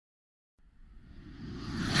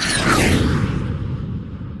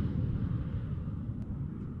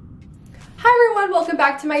welcome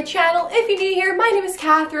back to my channel. If you're new here, my name is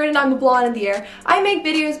Catherine and I'm the blonde in the air. I make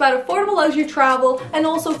videos about affordable luxury travel and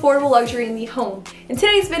also affordable luxury in the home. In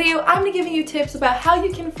today's video, I'm going to give you tips about how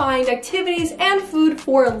you can find activities and food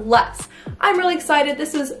for less. I'm really excited.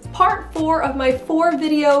 This is part 4 of my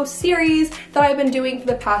 4-video series that I've been doing for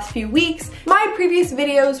the past few weeks. My previous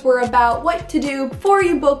videos were about what to do before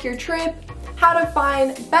you book your trip, how to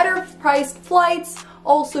find better priced flights,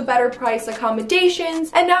 also better priced accommodations,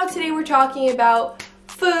 and now today we're talking about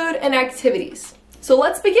food and activities. So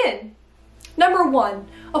let's begin. Number 1,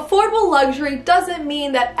 affordable luxury doesn't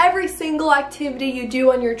mean that every single activity you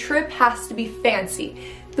do on your trip has to be fancy.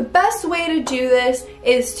 The best way to do this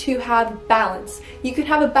is to have balance. You can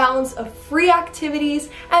have a balance of free activities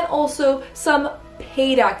and also some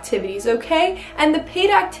paid activities, okay? And the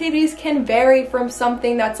paid activities can vary from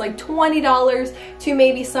something that's like $20 to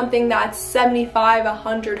maybe something that's $75,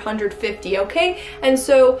 $100, $150, okay? And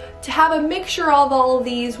so to have a mixture of all of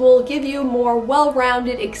these will give you a more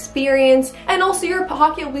well-rounded experience, and also your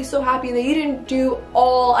pocket will be so happy that you didn't do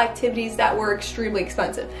all activities that were extremely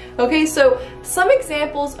expensive. Okay, so some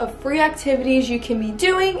examples of free activities you can be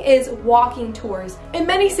doing is walking tours. In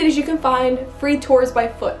many cities you can find free tours by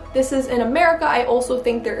foot. This is in America. I also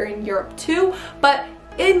think they're in Europe too, but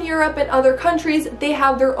in Europe and other countries they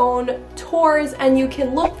have their own tours and you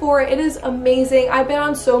can look for it. It is amazing. I've been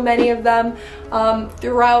on so many of them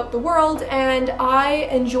throughout the world and I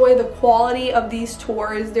enjoy the quality of these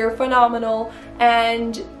tours. They're phenomenal,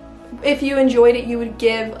 and if you enjoyed it, you would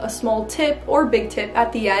give a small tip or big tip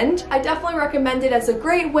at the end. I definitely recommend it as a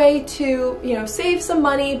great way to, save some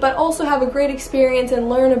money, but also have a great experience and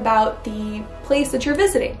learn about the place that you're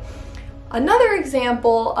visiting. Another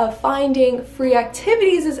example of finding free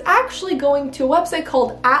activities is actually going to a website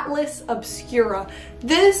called Atlas Obscura.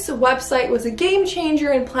 This website was a game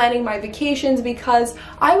changer in planning my vacations because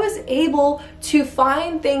I was able to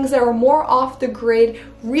find things that were more off the grid,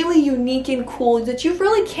 really unique and cool that you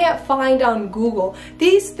really can't find on Google.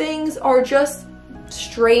 These things are just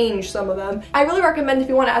strange, some of them. I really recommend if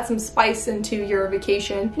you want to add some spice into your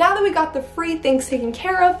vacation. Now that we got the free things taken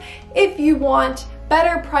care of, if you want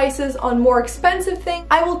better prices on more expensive things,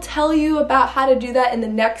 I will tell you about how to do that in the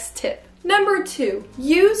next tip. Number 2,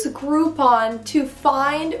 use Groupon to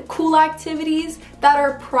find cool activities that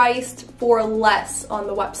are priced for less on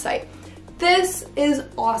the website. This is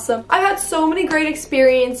awesome. I've had so many great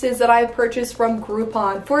experiences that I've purchased from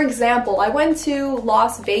Groupon. For example, I went to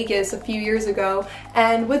Las Vegas a few years ago,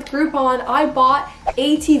 and with Groupon I bought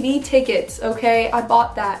ATV tickets, okay? I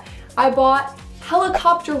bought that. I bought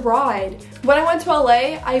helicopter ride. When I went to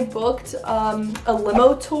LA, I booked a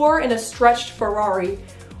limo tour in a stretched Ferrari.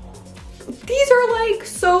 These are like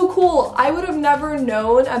so cool. I would have never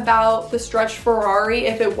known about the stretched Ferrari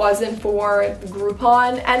if it wasn't for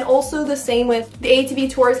Groupon, and also the same with the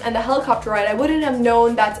ATV tours and the helicopter ride. I wouldn't have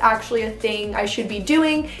known that's actually a thing I should be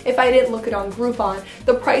doing if I didn't look it on Groupon.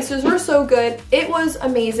 The prices were so good. It was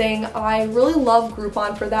amazing. I really love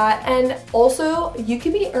Groupon for that, and also you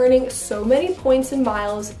can be earning so many points and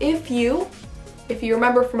miles if you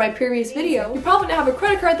remember from my previous video, you probably have a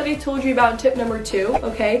credit card that I told you about in tip number 2,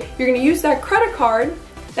 okay? You're gonna use that credit card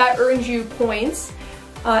that earns you points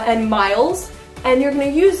and miles, and you're gonna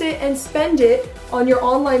use it and spend it on your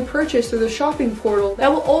online purchase through the shopping portal.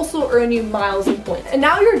 That will also earn you miles and points. And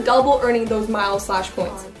now you're double earning those miles /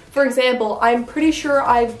 points. For example, I'm pretty sure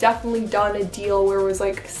I've definitely done a deal where it was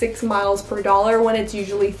like 6 miles per dollar when it's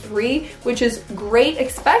usually 3, which is great,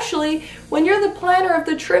 especially when you're the planner of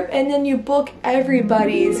the trip and then you book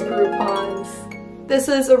everybody's Groupons. This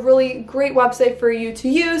is a really great website for you to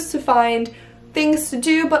use to find things to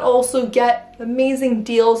do, but also get amazing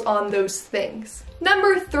deals on those things.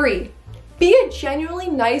 Number 3, be a genuinely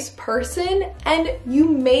nice person and you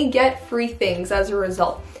may get free things as a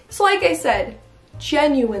result. So like I said,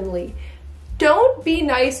 genuinely. Don't be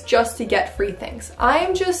nice just to get free things.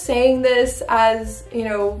 I'm just saying this as,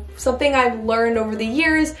 something I've learned over the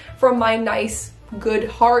years from my nice, good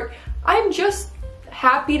heart. I'm just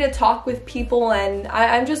happy to talk with people, and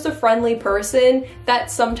I'm just a friendly person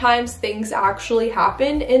that sometimes things actually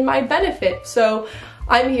happen in my benefit. So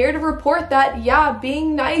I'm here to report that, yeah,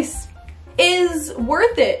 being nice is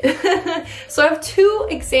worth it. So I have 2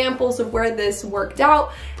 examples of where this worked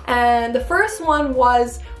out. And the first one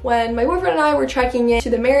was when my boyfriend and I were checking in to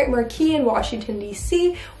the Marriott Marquis in Washington,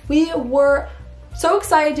 D.C. We were so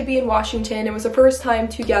excited to be in Washington. It was the first time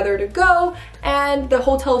together to go, and the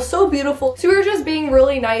hotel is so beautiful. So we were just being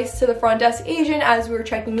really nice to the front desk agent as we were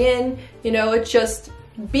checking in. It's just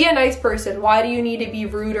be a nice person. Why do you need to be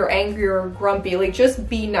rude or angry or grumpy? Like, just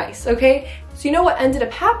be nice, okay? So you know what ended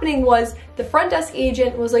up happening was the front desk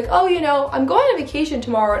agent was like, oh, you know, I'm going on vacation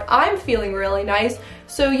tomorrow and I'm feeling really nice,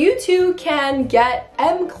 so you two can get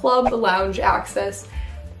M Club Lounge access.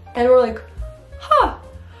 And we're like, huh,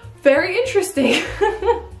 very interesting.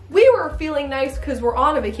 We were feeling nice because we're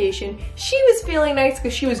on a vacation. She was feeling nice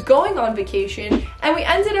because she was going on vacation, and we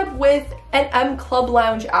ended up with an M Club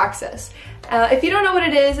Lounge access. If you don't know what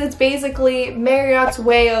it is, it's basically Marriott's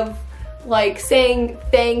way of like saying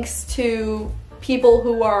thanks to people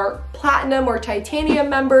who are platinum or titanium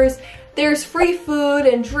members. There's free food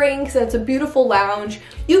and drinks, and it's a beautiful lounge.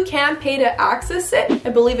 You can pay to access it. I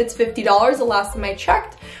believe it's $50 the last time I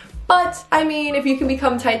checked. But I mean, if you can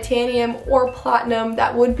become titanium or platinum,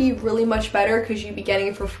 that would be really much better because you'd be getting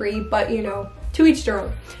it for free, but you know, to each their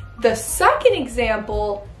own. The second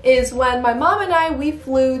example is when my mom and I, we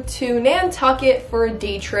flew to Nantucket for a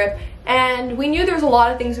day trip, and we knew there was a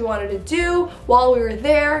lot of things we wanted to do while we were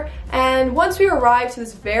there. And once we arrived to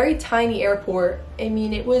this very tiny airport, I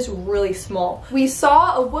mean, it was really small. We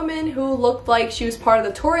saw a woman who looked like she was part of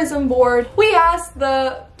the tourism board. We asked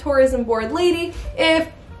the tourism board lady if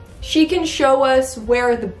she can show us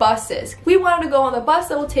where the bus is. We wanted to go on the bus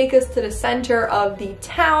that will take us to the center of the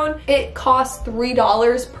town. It costs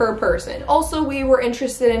 $3 per person. Also, we were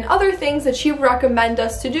interested in other things that she would recommend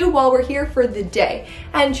us to do while we're here for the day.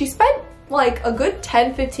 And she spent like a good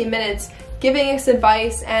 10-15 minutes giving us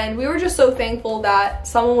advice, and we were just so thankful that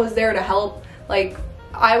someone was there to help. Like,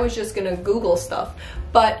 I was just gonna Google stuff,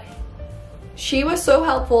 but she was so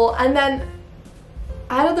helpful. And then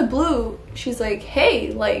out of the blue, she's like,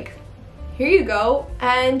 hey, like, here you go.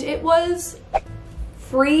 And it was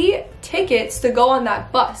free tickets to go on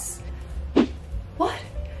that bus. What?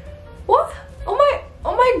 What? Oh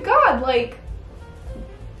my God, like,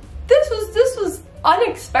 this was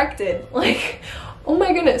unexpected. Like, oh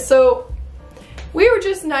my goodness. So we were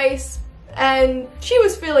just nice, and she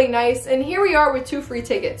was feeling nice, and here we are with 2 free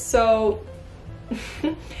tickets. So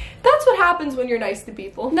that's what happens when you're nice to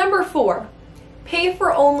people. Number 4. Pay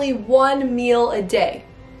for only 1 meal a day.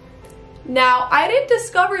 Now, I didn't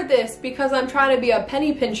discover this because I'm trying to be a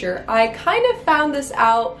penny pincher. I kind of found this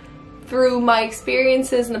out through my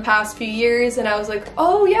experiences in the past few years, and I was like,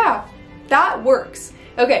 oh yeah, that works.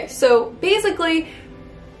 Okay, so basically,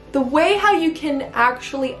 the way how you can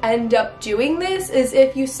actually end up doing this is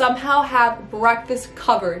if you somehow have breakfast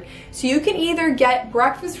covered. So you can either get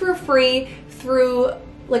breakfast for free through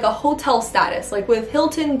like a hotel status, like with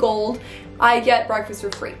Hilton Gold, I get breakfast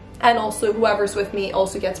for free, and also whoever's with me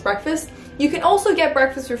also gets breakfast. You can also get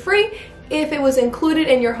breakfast for free if it was included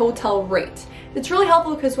in your hotel rate. It's really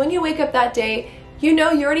helpful because when you wake up that day, you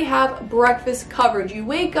know you already have breakfast covered. You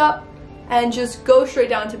wake up and just go straight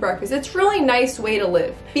down to breakfast. It's a really nice way to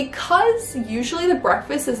live. Because usually the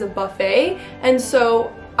breakfast is a buffet, and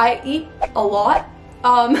so I eat a lot,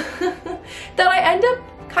 that I end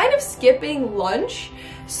up kind of skipping lunch.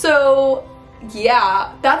 So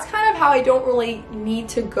yeah, that's kind of how I don't really need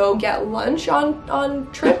to go get lunch on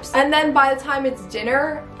trips. And then by the time it's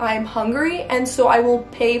dinner, I'm hungry, and so I will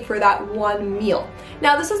pay for that 1 meal.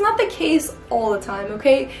 Now, this is not the case all the time,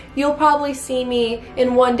 okay? You'll probably see me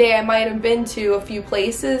in one day, I might have been to a few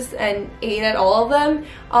places and ate at all of them.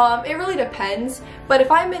 It really depends, but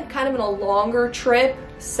if I'm kind of in a longer trip,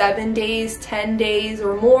 7 days, 10 days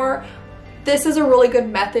or more, this is a really good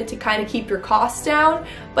method to kind of keep your costs down.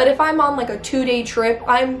 But if I'm on like a 2-day trip,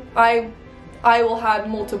 I will have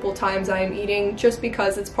multiple times I am eating just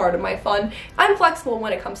because it's part of my fun. I'm flexible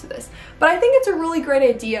when it comes to this, but I think it's a really great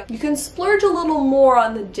idea. You can splurge a little more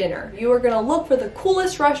on the dinner. You are gonna look for the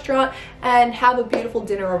coolest restaurant and have a beautiful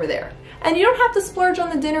dinner over there. And you don't have to splurge on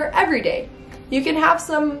the dinner every day. You can have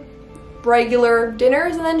some regular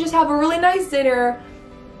dinners and then just have a really nice dinner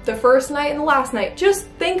the first night and the last night. Just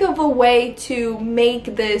think of a way to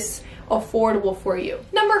make this affordable for you.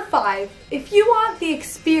 Number 5, if you want the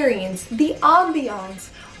experience, the ambiance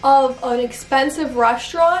of an expensive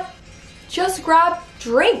restaurant, just grab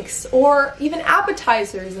drinks or even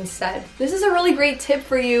appetizers instead. This is a really great tip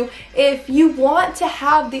for you if you want to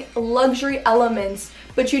have the luxury elements,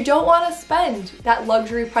 but you don't want to spend that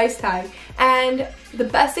luxury price tag. And the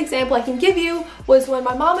best example I can give you was when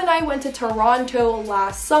my mom and I went to Toronto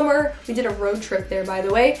last summer. We did a road trip there, by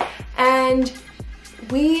the way, and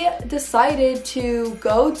we decided to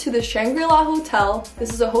go to the Shangri-La Hotel.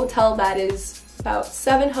 This is a hotel that is about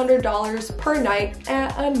 $700 per night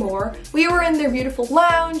and more. We were in their beautiful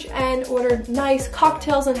lounge and ordered nice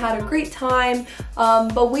cocktails and had a great time,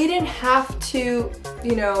 but we didn't have to,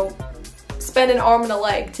 you know, spend an arm and a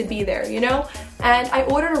leg to be there, you know? And I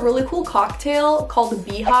ordered a really cool cocktail called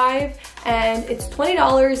the Beehive, and it's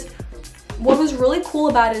 $20. What was really cool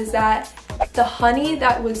about it is that The honey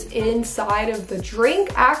that was inside of the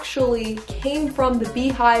drink actually came from the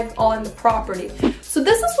beehive on the property. So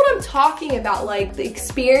this is what I'm talking about, like the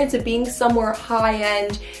experience of being somewhere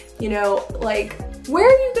high-end, you know, like where are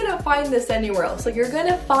you gonna find this anywhere else? Like, you're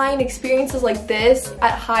gonna find experiences like this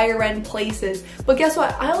at higher end places. But guess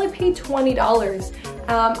what? I only paid $20.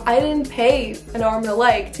 I didn't pay an arm and a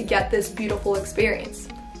leg to get this beautiful experience.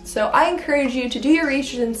 So I encourage you to do your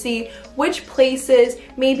research and see which places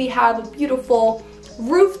maybe have a beautiful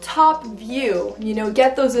rooftop view. You know,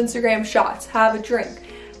 get those Instagram shots, have a drink,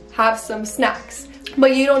 have some snacks.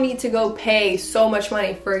 But you don't need to go pay so much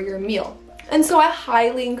money for your meal. And so I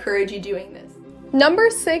highly encourage you doing this. Number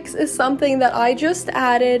 6 is something that I just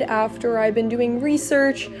added after I've been doing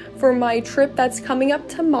research for my trip that's coming up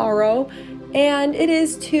tomorrow, and it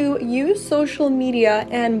is to use social media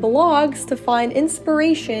and blogs to find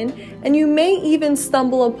inspiration, and you may even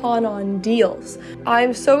stumble upon on deals.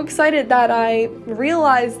 I'm so excited that I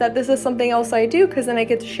realized that this is something else I do, because then I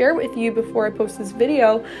get to share it with you before I post this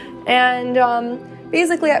video. And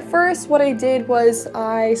basically, at first, what I did was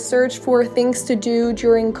I searched for things to do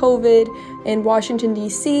during COVID in Washington,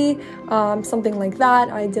 D.C., something like that.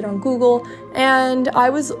 I did on Google, and I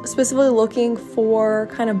was specifically looking for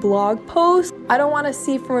kind of blog posts. I don't want to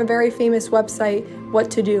see from a very famous website what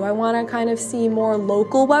to do. I want to kind of see more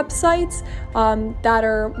local websites that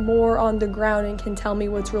are more on the ground and can tell me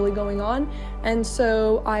what's really going on. And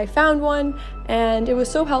so I found one, and it was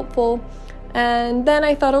so helpful. And then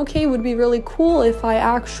I thought, okay, it would be really cool if I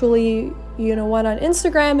actually, you know, went on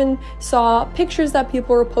Instagram and saw pictures that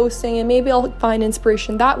people were posting, and maybe I'll find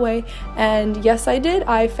inspiration that way. And yes, I did.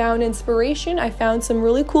 I found inspiration. I found some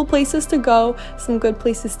really cool places to go, some good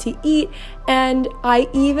places to eat, and I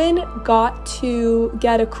even got to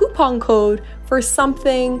get a coupon code for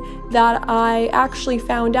something that I actually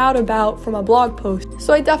found out about from a blog post.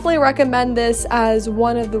 So I definitely recommend this as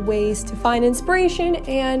one of the ways to find inspiration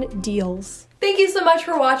and deals. Thank you so much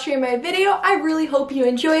for watching my video. I really hope you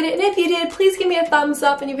enjoyed it, and if you did, please give me a thumbs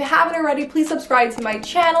up, and if you haven't already, please subscribe to my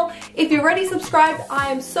channel. If you're already subscribed, I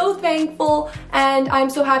am so thankful, and I'm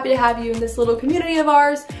so happy to have you in this little community of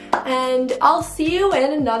ours, and I'll see you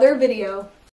in another video.